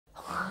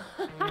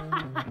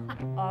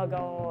Oh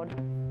God.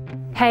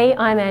 Hey,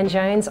 I'm Anne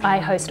Jones. I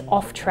host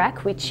Off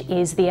Track, which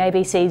is the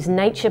ABC's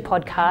nature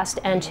podcast,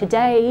 and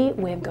today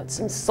we've got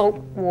some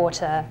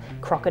saltwater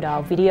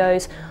crocodile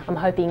videos. I'm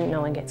hoping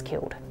no one gets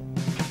killed.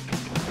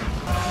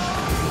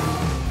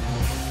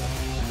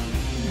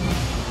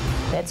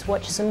 Let's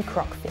watch some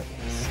croc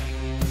films.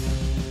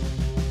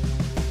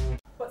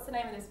 What's the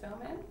name of this film,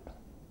 Anne?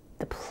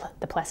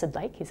 The Placid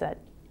Lake, is that?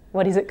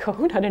 What is it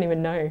called? I don't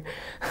even know.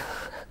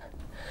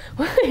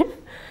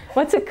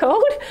 What's it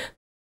called?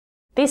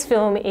 This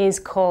film is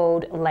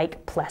called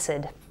Lake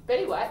Placid.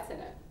 Betty White's in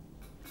it.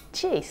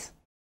 Jeez.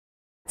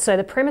 So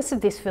the premise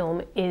of this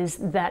film is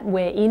that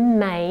we're in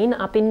Maine,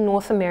 up in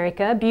North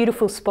America,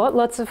 beautiful spot,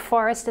 lots of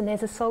forest, and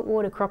there's a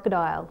saltwater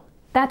crocodile.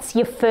 That's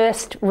your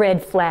first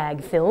red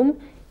flag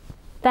film.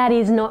 That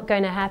is not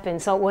going to happen.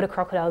 Saltwater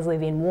crocodiles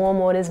live in warm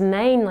waters.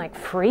 Maine like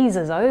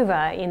freezes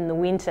over in the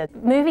winter.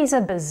 Movies are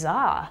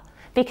bizarre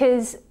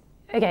because,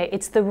 okay,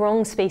 it's the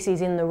wrong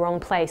species in the wrong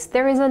place.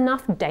 There is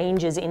enough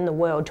dangers in the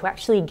world to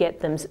actually get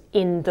them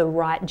in the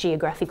right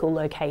geographical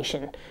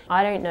location.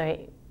 I don't know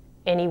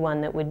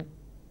anyone that would,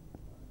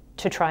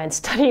 to try and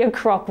study a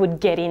croc, would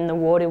get in the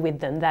water with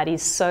them. That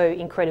is so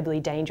incredibly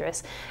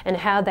dangerous. And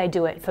how they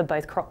do it for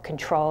both croc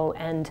control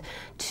and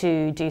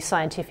to do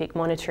scientific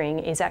monitoring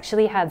is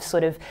actually have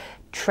sort of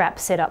trap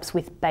setups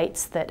with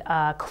baits that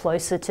are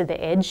closer to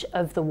the edge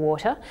of the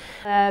water.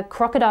 A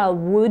crocodile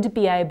would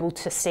be able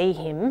to see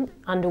him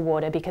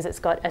underwater because it's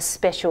got a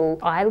special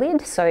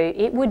eyelid, so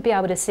it would be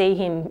able to see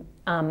him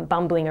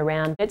bumbling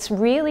around. It's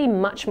really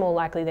much more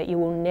likely that you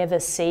will never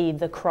see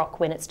the croc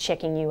when it's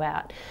checking you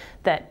out,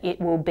 that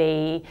it will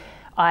be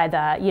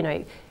either, you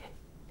know,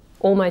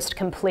 almost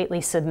completely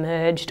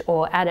submerged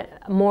or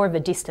at more of a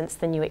distance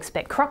than you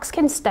expect. Crocs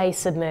can stay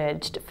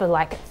submerged for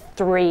like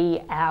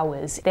 3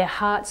 hours. Their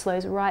heart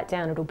slows right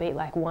down. It'll beat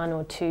like 1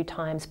 or 2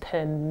 times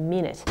per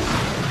minute.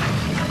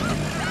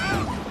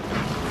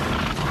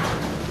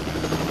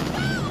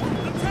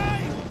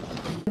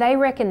 They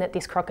reckon that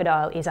this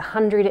crocodile is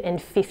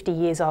 150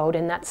 years old,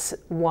 and that's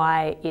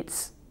why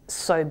it's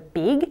so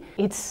big.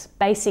 It's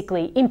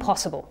basically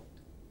impossible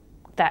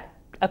that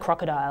a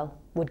crocodile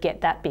would get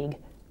that big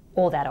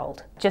or that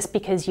old. Just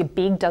because you're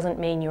big doesn't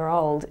mean you're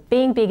old.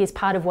 Being big is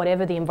part of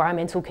whatever the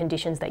environmental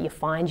conditions that you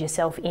find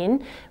yourself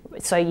in.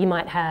 So you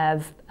might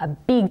have a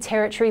big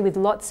territory with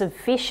lots of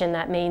fish, and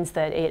that means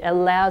that it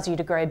allows you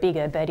to grow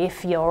bigger. But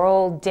if you're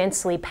all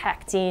densely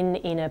packed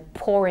in a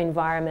poor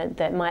environment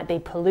that might be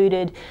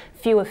polluted,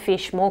 fewer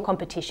fish, more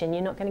competition,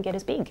 you're not going to get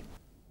as big.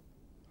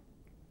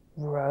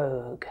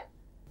 Rogue.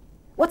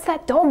 What's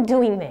that dog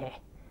doing there?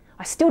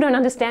 I still don't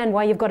understand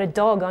why you've got a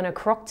dog on a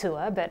croc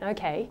tour, but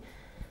okay.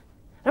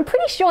 I'm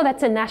pretty sure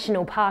that's a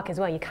national park as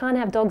well. You can't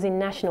have dogs in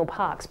national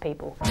parks,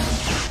 people.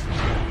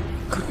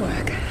 Good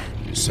work.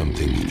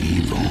 Something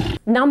evil.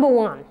 Number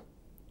 1,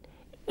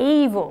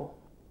 evil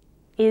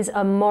is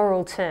a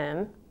moral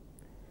term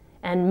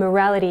and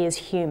morality is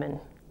human,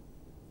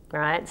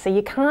 right? So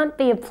you can't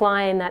be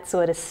applying that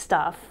sort of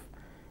stuff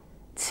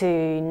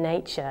to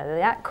nature.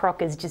 That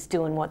croc is just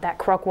doing what that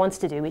croc wants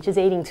to do, which is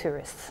eating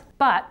tourists.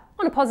 But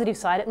on a positive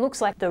side, it looks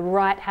like the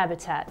right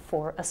habitat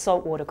for a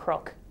saltwater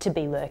croc to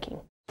be lurking.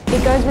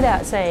 It goes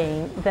without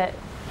saying that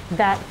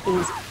that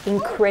is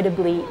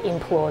incredibly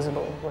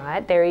implausible,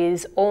 right? There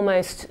is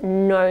almost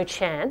no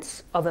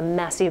chance of a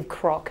massive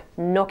croc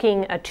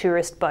knocking a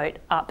tourist boat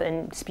up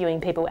and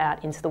spewing people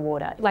out into the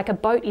water. Like, a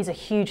boat is a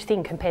huge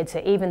thing compared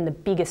to even the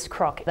biggest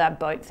croc. That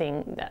boat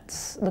thing,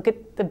 look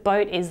at the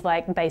boat is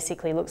like,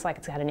 basically looks like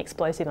it's had an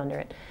explosive under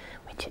it,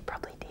 which it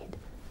probably did.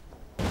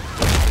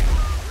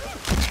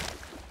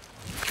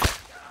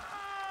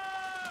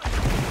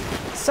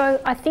 So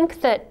I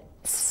think that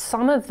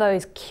some of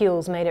those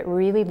kills made it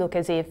really look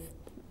as if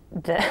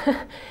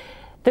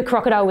the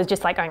crocodile was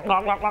just like going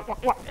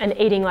and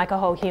eating like a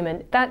whole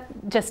human. That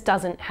just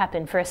doesn't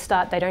happen. For a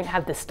start, they don't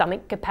have the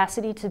stomach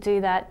capacity to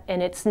do that,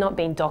 and it's not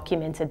been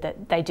documented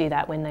that they do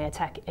that when they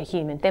attack a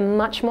human. They're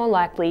much more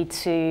likely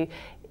to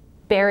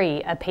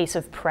bury a piece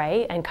of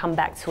prey and come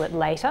back to it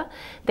later.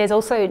 There's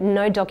also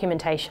no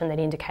documentation that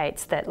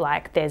indicates that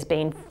like there's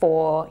been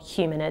 4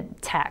 human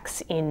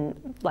attacks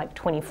in like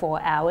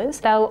 24 hours.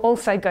 They'll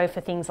also go for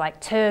things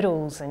like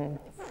turtles and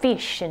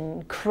fish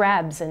and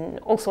crabs and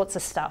all sorts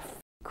of stuff.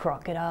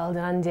 Crocodile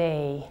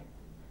Dundee.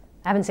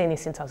 I haven't seen this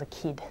since I was a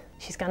kid.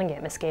 She's gonna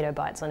get mosquito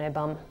bites on her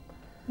bum.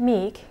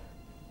 Mick,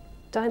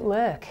 don't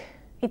lurk.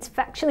 It's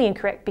factually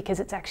incorrect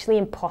because it's actually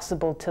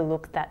impossible to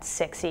look that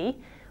sexy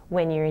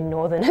when you're in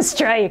Northern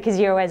Australia, because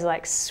you're always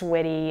like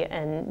sweaty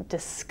and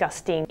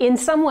disgusting. In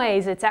some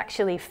ways, it's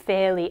actually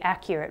fairly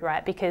accurate,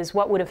 right? Because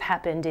what would have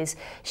happened is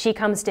she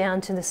comes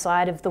down to the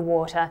side of the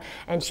water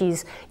and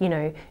she's, you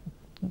know,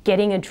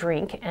 getting a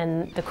drink,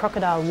 and the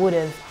crocodile would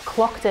have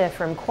clocked her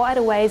from quite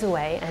a ways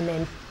away and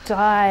then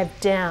dived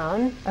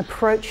down,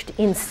 approached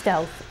in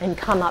stealth and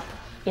come up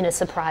in a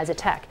surprise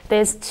attack.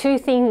 There's 2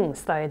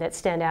 things though that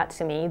stand out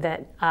to me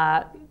that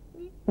are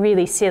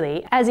really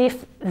silly, as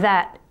if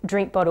that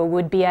drink bottle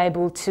would be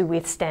able to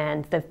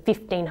withstand the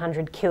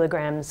 1,500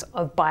 kilograms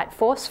of bite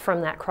force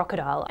from that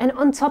crocodile. And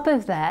on top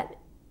of that,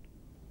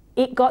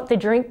 It got the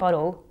drink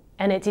bottle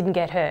and it didn't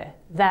get her.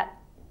 That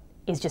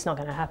is just not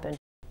going to happen.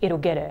 It'll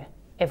get her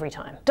every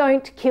time.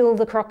 Don't kill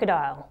the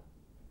crocodile.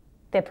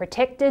 They're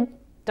protected.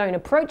 Don't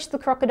approach the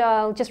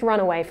crocodile, just run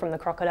away from the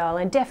crocodile,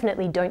 and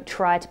definitely don't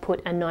try to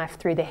put a knife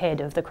through the head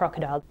of the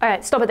crocodile. All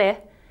right, stop it there.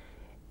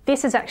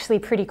 This is actually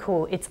pretty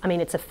cool. It's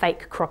a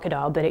fake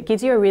crocodile, but it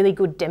gives you a really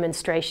good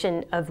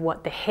demonstration of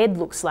what the head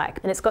looks like.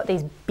 And it's got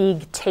these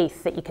big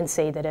teeth that you can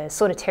see that are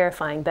sort of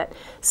terrifying, but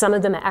some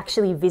of them are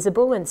actually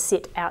visible and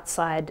sit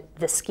outside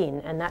the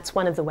skin. And that's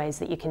one of the ways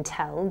that you can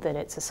tell that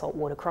it's a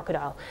saltwater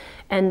crocodile.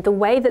 And the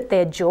way that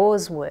their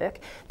jaws work,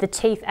 the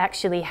teeth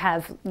actually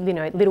have,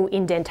 little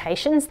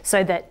indentations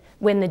so that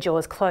when the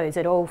jaws close,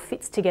 it all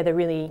fits together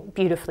really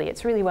beautifully.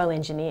 It's really well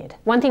engineered.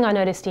 One thing I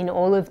noticed in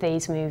all of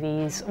these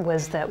movies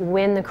was that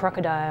when the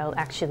crocodile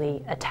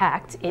actually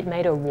attacked, it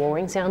made a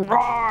roaring sound.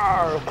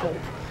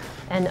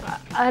 And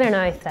I don't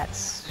know if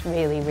that's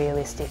really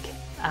realistic.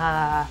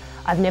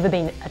 I've never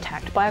been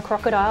attacked by a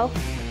crocodile.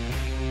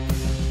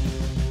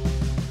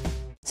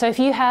 So if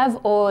you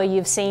have or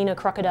you've seen a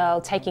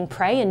crocodile taking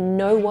prey and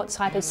know what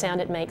type of sound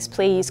it makes,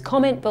 please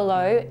comment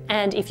below,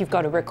 and if you've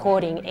got a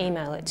recording,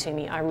 email it to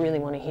me. I really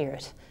want to hear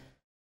it.